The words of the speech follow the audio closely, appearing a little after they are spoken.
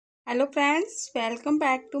Hello friends, welcome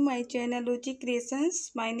back to my channel Ruchi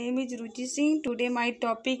Creations. My name is Ruchi Singh. Today my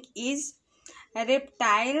topic is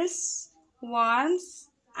reptiles, worms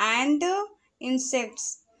and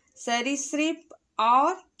insects, सरीसृप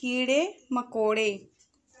और कीड़े मकोड़े.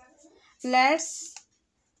 Let's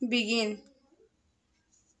begin.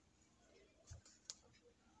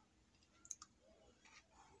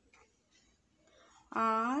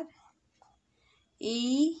 R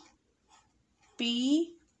E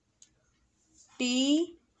P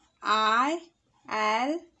T I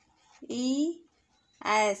L E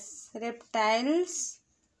S reptiles,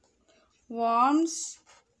 worms,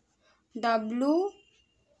 WORMS,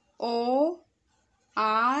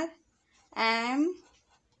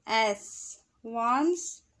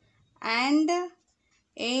 worms and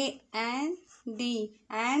and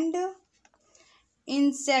insects,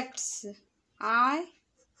 INSECTS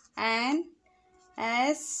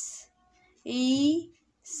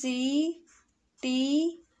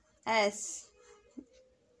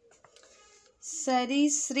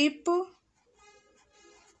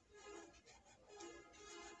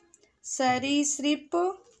सरीसृप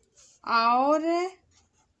और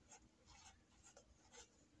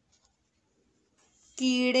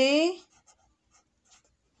कीड़े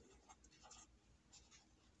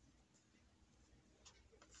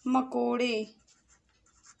मकोड़े.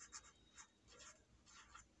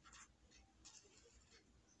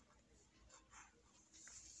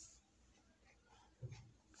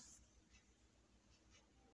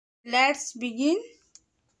 Let's begin.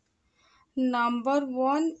 Number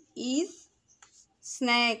 1 is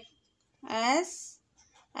snake. SNAKE.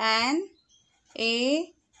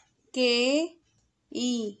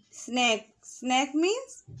 Snake. Snake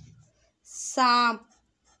means सांप.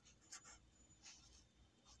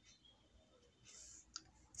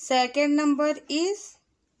 Second number is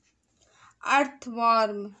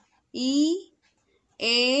earthworm. EARTHWORM.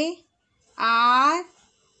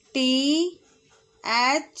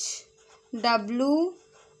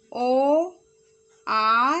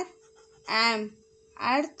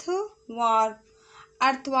 Earthworm.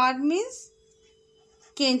 Earthworm means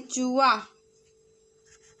केंचुआ.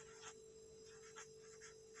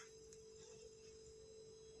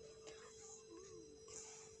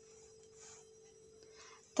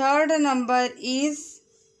 Third number is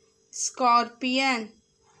scorpion.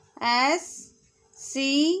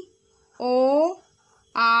 SCORPION.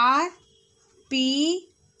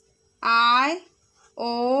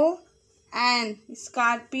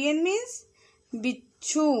 Scorpion means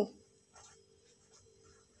बिच्छू.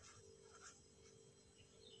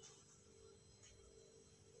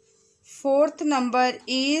 Fourth number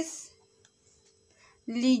is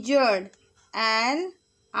lizard.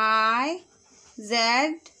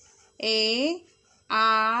 LIZARD.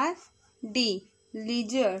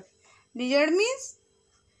 Lizard. Lizard means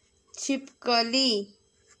छिपकली.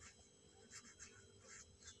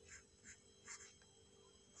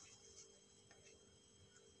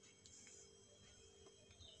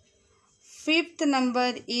 Fifth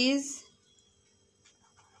number is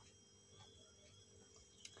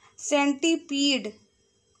centipede.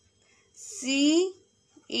 CENTIPEDE.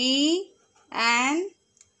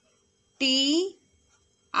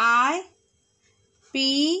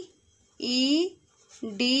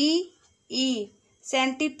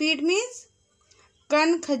 Centipede means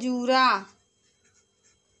कनखजूरा.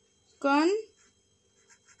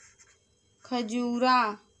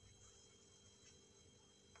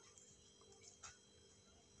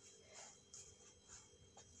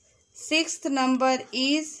 Sixth number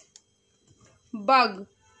is bug.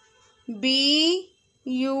 BUG.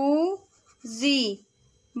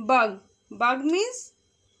 Bug. Bug means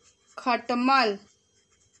खटमल.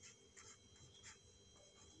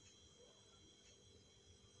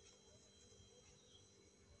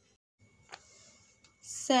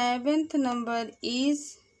 Seventh number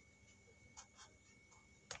is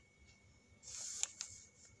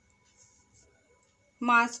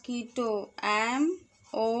mosquito.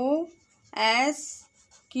 MOSQUITO.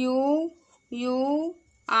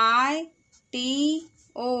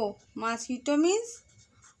 Mosquito means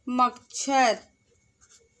मच्छर.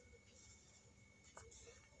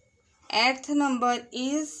 Eighth number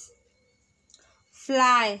is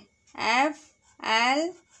fly.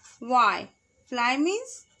 FLY. Fly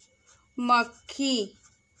means मक्खी.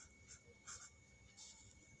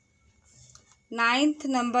 Ninth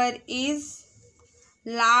number is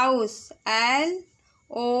louse.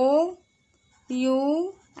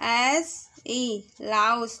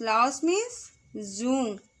 LOUSE. Louse means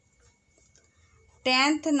zoo.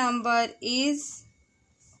 10th number is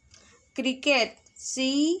cricket.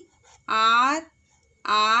 CRICKET.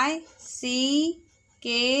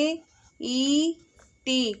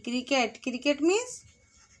 Cricket. Cricket means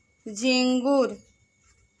Jhingur.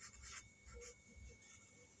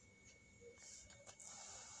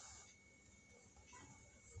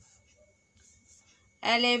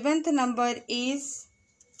 11th number is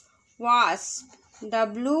wasp. WASP.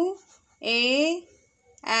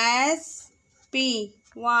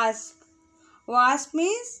 Wasp. Wasp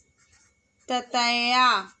means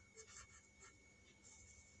tataya.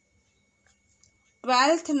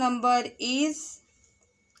 12th number is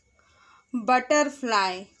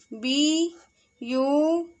butterfly.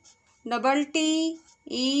 BUTTERFLY.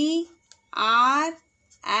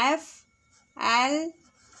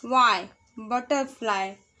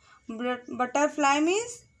 Butterfly. Butterfly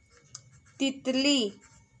means titli.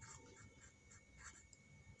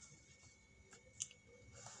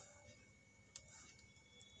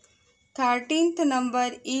 13th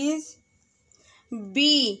number is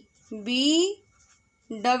bee. Bee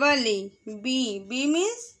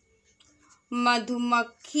means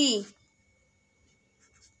madhumakhi.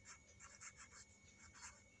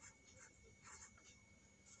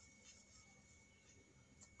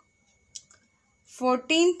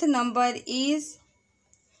 14th number is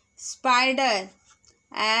spider.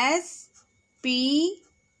 SPIDER.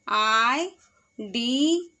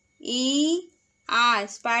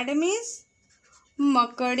 Spider means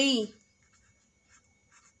makadi.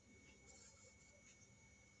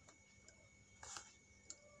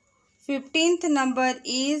 15th number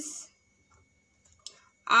is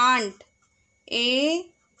ant.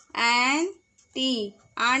 ANT.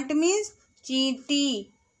 Ant means चींटी.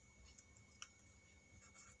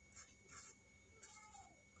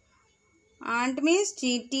 Ant means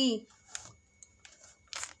चींटी.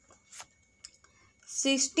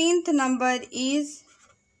 16th number is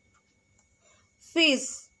fish.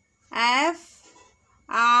 FISH.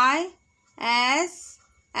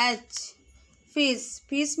 Fish.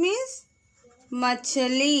 Fish means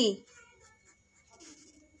मछली.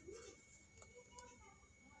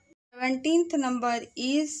 17th number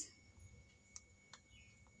is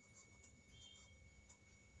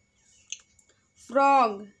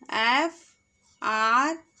frog.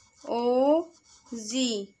 FROG.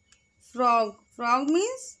 Frog. Frog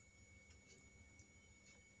means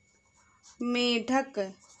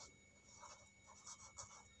मेढक.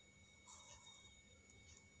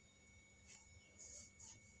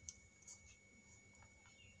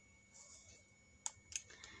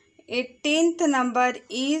 18th number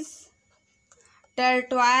is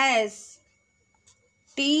tortoise.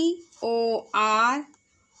 TORTOISE.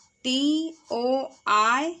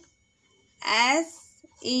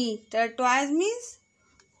 Tortoise means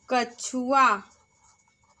कछुआ.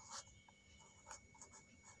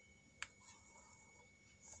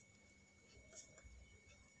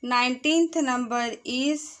 19th number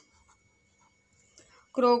is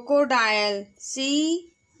crocodile.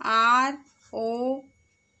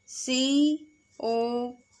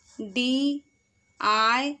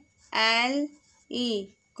 CROCODILE.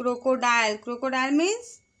 Crocodile. Crocodile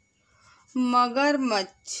means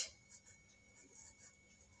मगरमच्छ.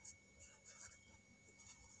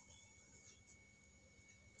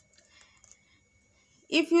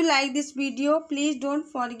 If you like this video, please don't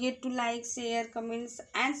forget to like, share, comments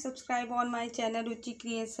and subscribe on my channel Ruchi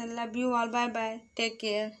Creation. Love you all. Bye bye. Take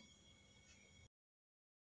care.